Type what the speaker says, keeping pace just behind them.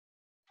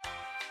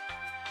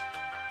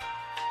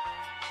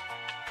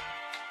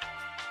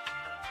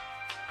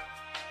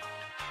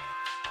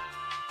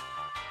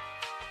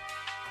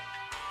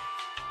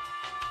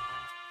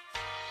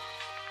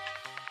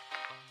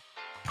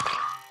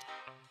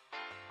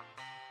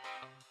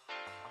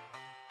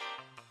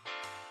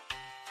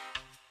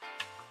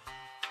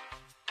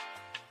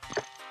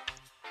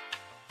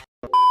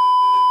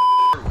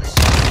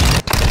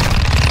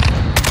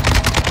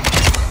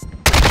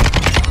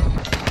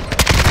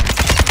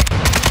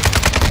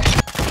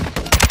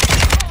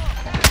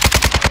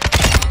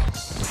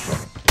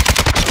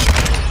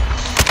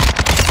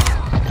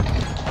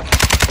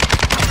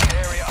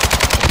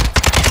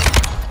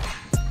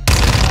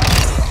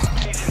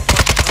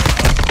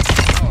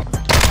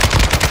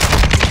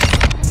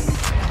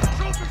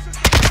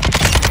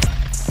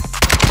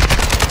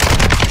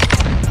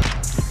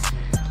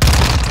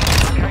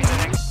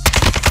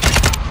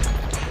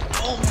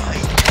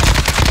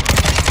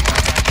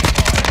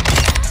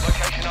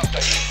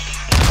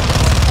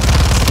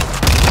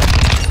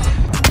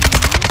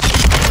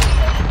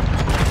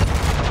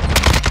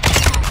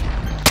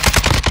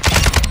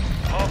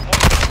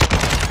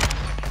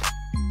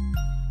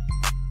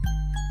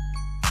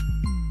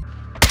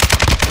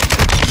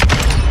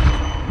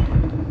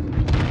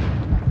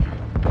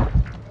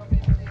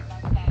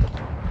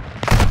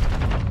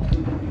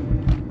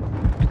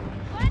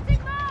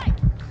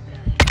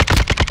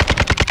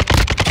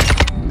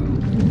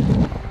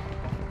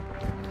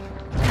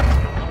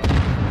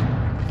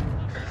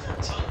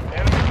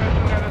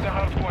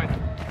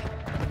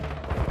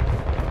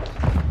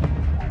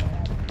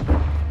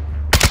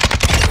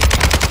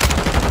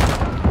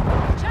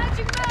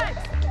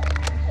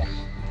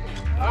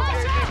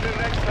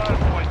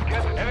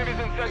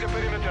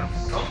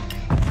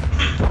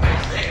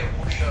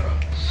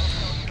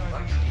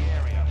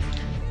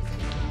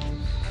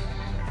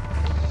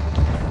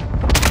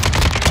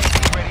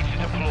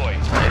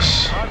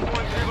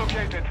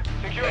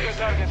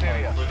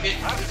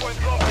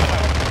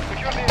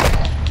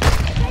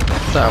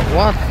the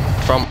what?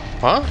 From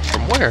huh?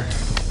 From where?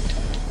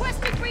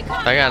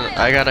 I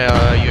got a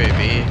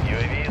UAV.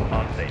 UAV is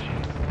on station.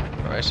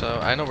 Alright, so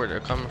I know where they're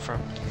coming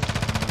from.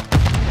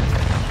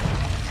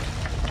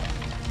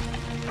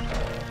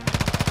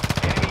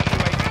 Enemy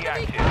UAV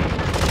active.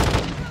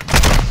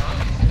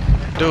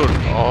 Dude,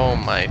 oh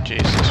my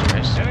Jesus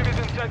Christ. Enemies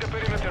inside the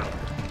perimeter.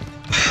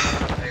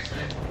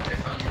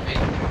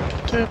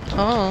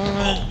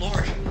 Oh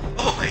Lord!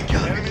 Oh my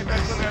God! Enemy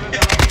personnel in the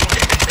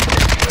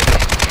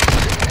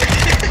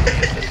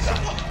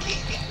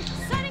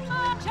Setting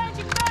up,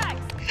 changing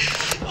bags.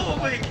 Oh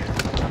my God!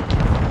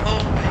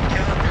 Oh my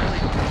God! Really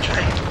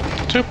trying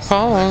To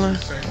Poland.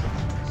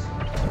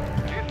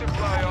 Gear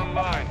supply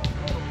online.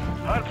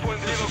 Hardpoint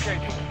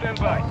relocating. Stand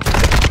by.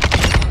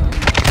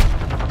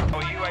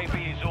 Our UAV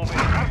is orbiting.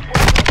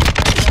 Hardpoint.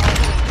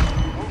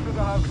 Move to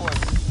the hardpoint.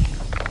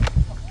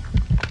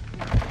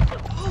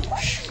 Oh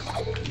shoot!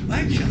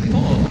 Actually,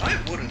 oh, I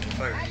wouldn't have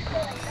fired you.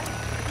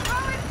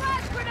 Throwing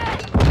flash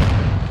grenade.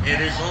 It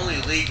is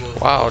only legal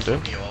if Wow, both dude.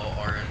 of you all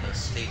are in the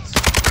states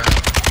around.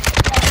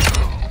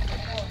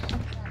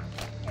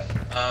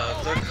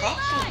 The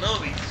cops will know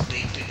because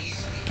they could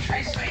easily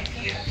trace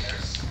IP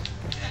address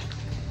and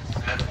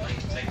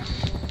satellite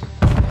technology.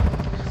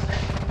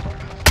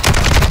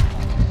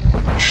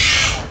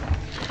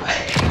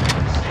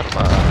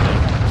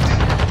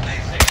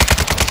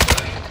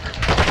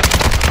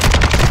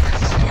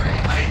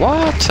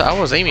 What? I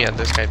was aiming at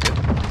this guy, dude.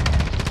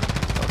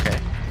 Okay.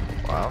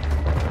 Wow.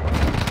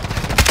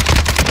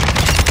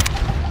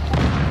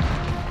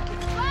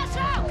 Flash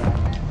out.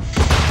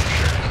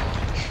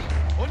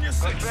 On your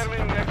six.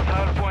 Confirming next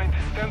hardpoint.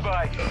 Stand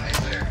by.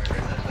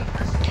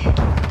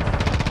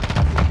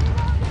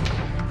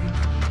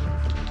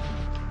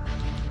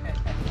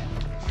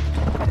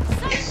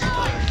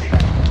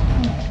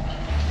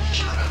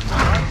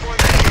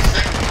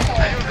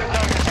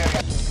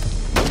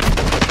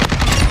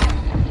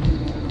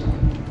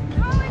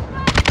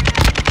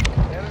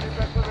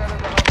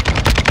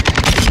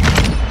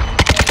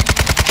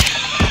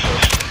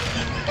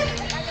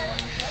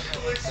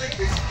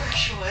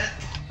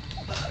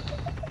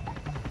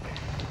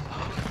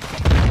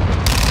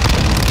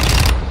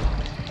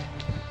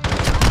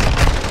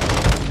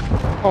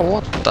 Oh,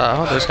 what the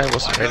hell? This guy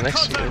was right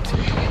next to me.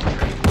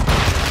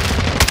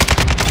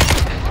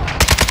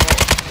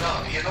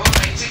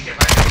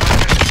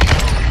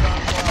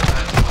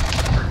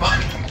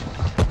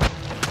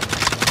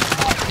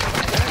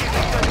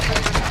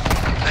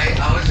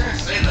 I was gonna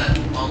say that.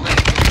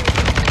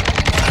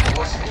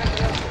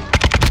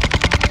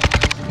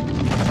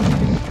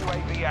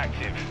 UAV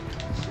active.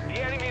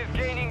 The enemy is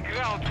gaining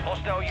ground.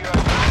 Hostile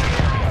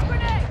UAV area.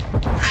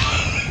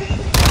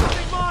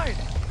 Mine!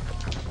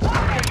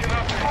 Location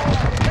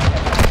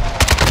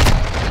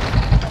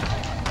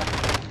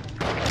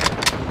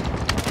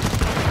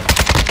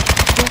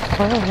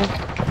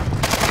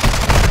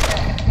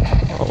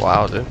Oh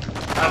wow, dude.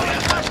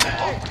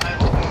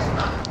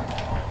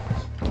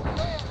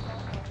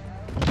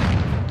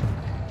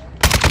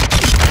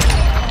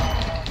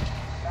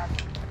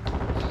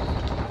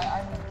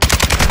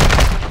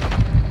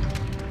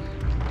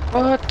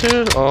 What,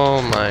 dude?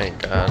 Oh my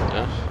God,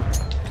 dude.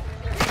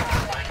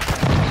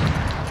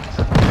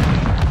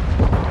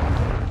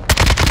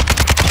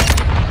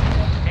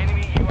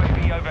 Enemy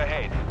UAV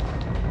overhead.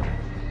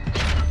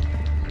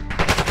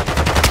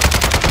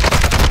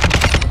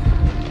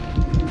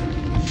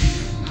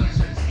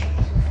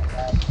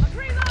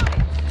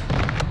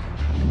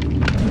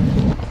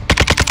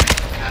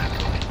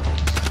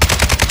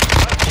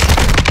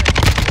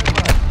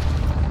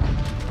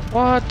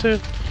 What,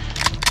 dude?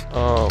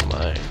 Oh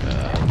my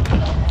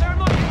God. They're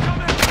looking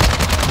coming!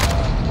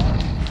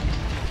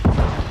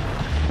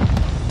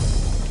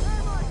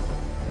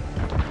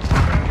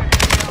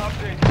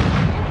 Update.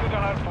 Move to the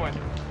hardpoint.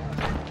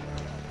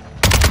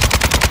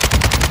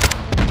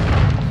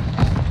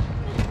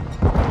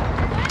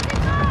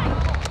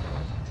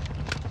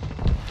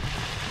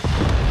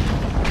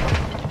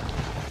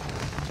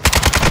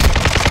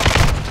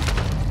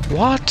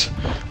 What?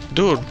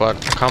 Dude,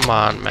 but come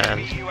on, man.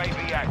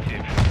 UAV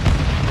active.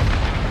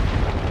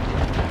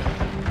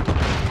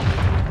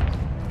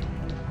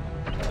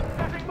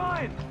 Setting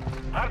mine!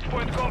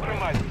 Hardpoint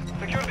compromised.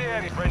 Secure the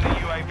area. Friendly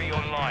UAV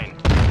online.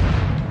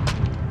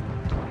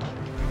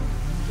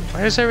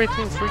 Why is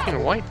everything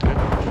freaking white, dude?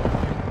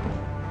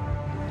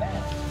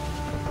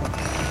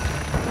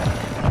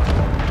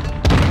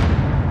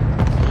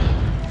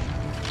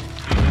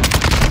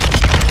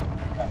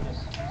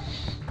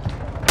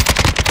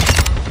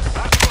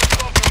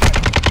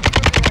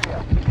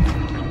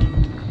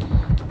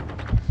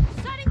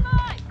 Setting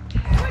mine.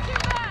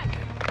 Switching back.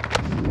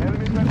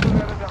 Enemy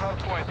personnel at the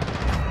hardpoint.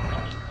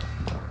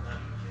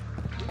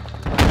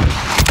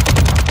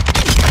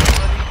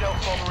 Friendly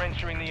stealth bomber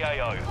entering the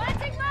AO.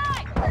 Planting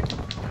mine.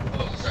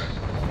 Oh, sorry.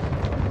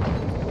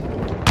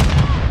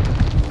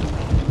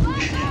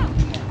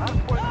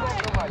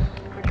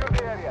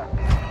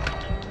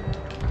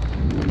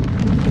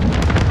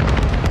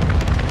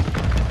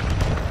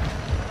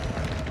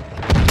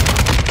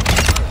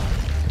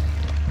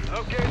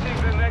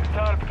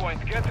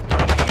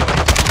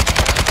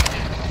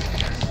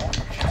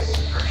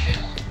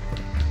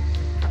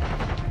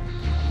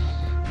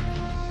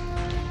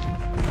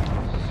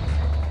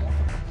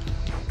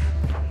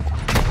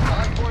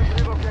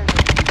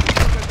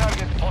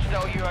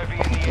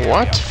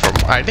 What?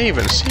 I didn't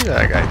even see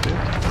that guy, dude.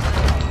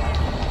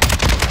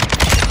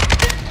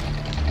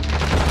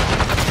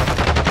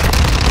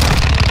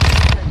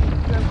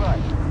 Stand by.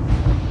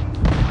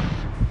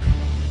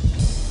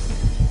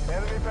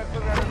 Enemy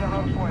personnel in the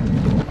hard point.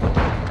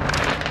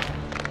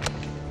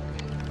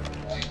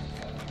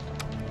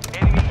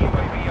 Enemy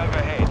UAV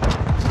overhead.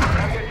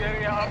 Target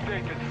area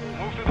updated.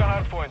 Move to the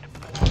hard point.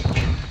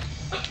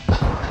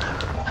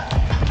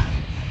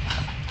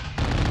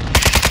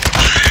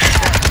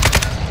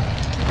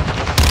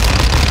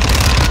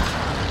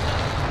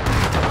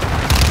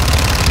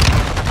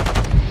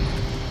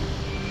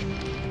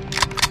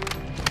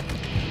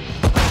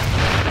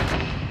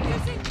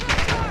 Using quick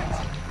charge.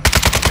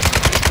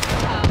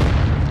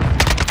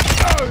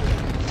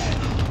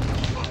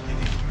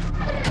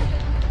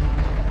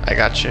 I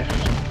got you.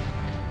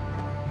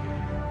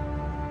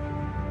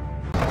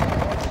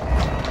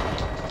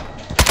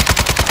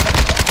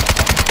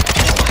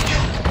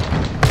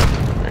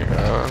 There you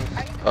go.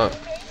 Oh.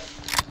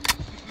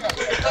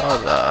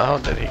 How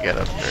did he get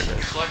up there,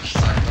 dude? Clutch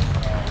side.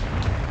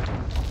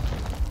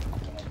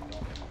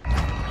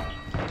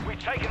 We've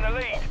taken the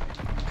lead.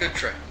 Good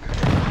try.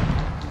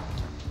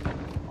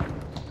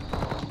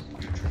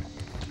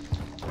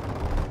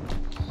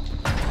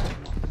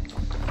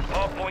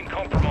 Hard point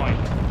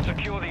compromised.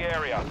 Secure the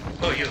area.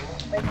 Oh, you.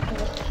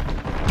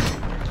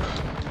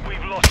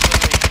 We've lost the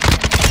lead.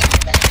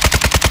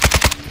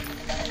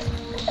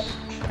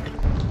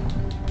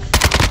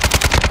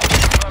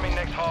 Confirming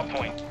next hard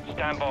point.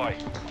 Stand by.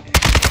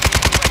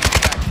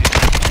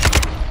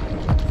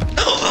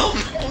 Oh,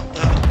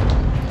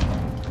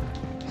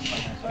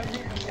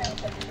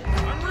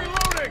 I'm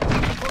reloading!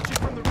 Approaching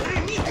from the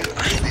rear.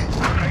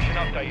 Location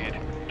updated.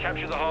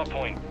 Capture the hard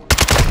point.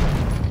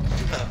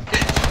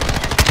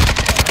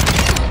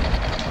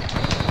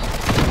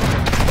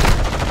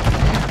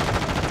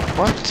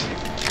 What?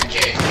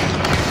 okay.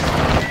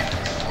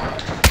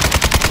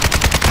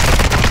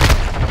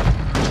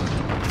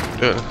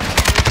 Dude.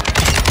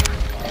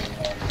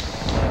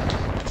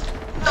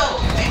 No,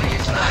 maybe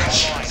it's not.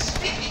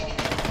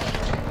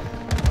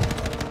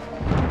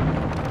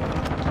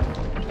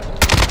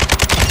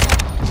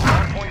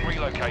 Hard point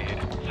relocated.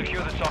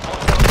 Secure the top.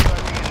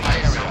 I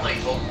sound like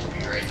hope to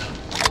me right now.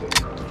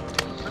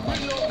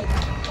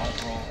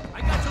 I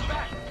got your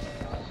back.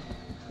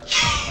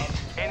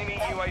 Enemy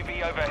UAV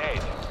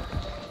overhead.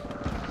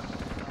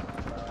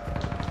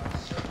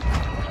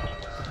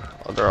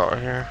 Oh, they're all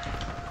here.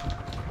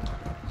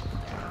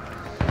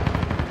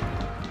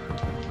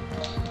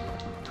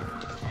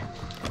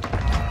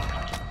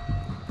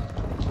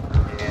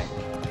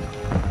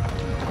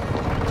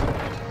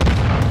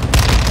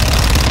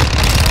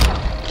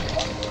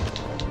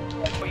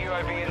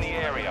 UAV in the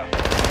area.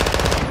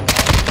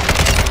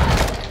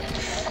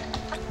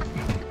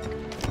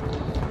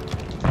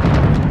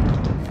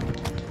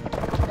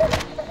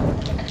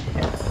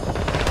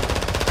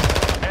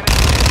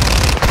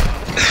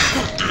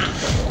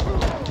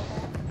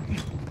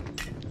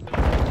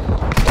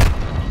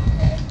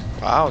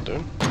 Wow,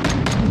 dude.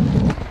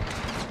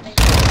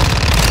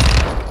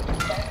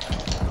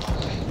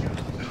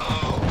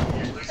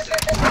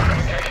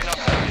 Location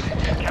updated.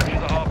 Capture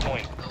the hard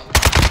point.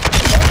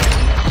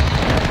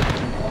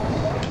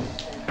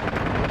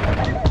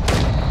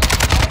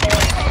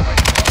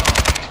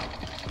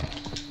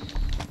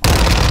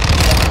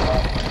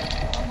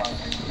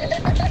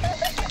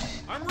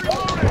 I'm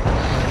reloading!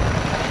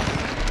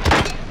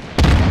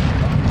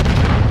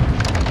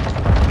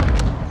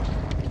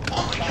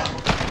 Oh my god.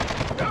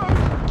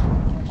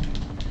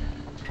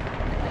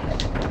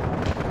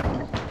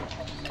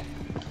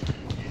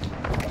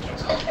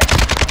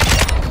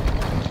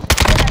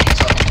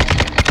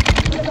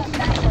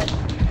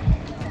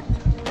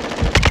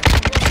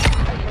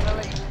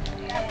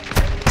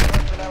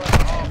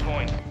 Hard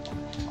point.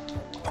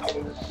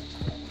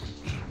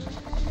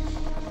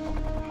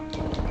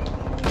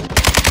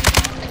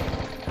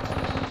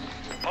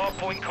 Hard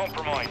point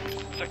compromised.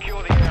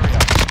 Secure the area.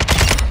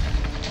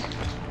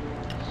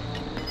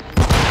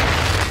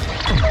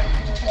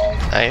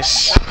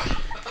 Nice.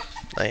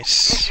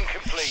 Nice. Mission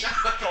complete.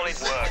 Solid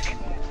work.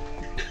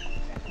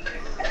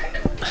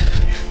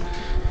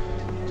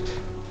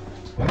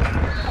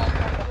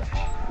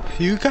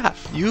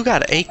 You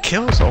got 8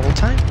 kills the whole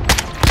time?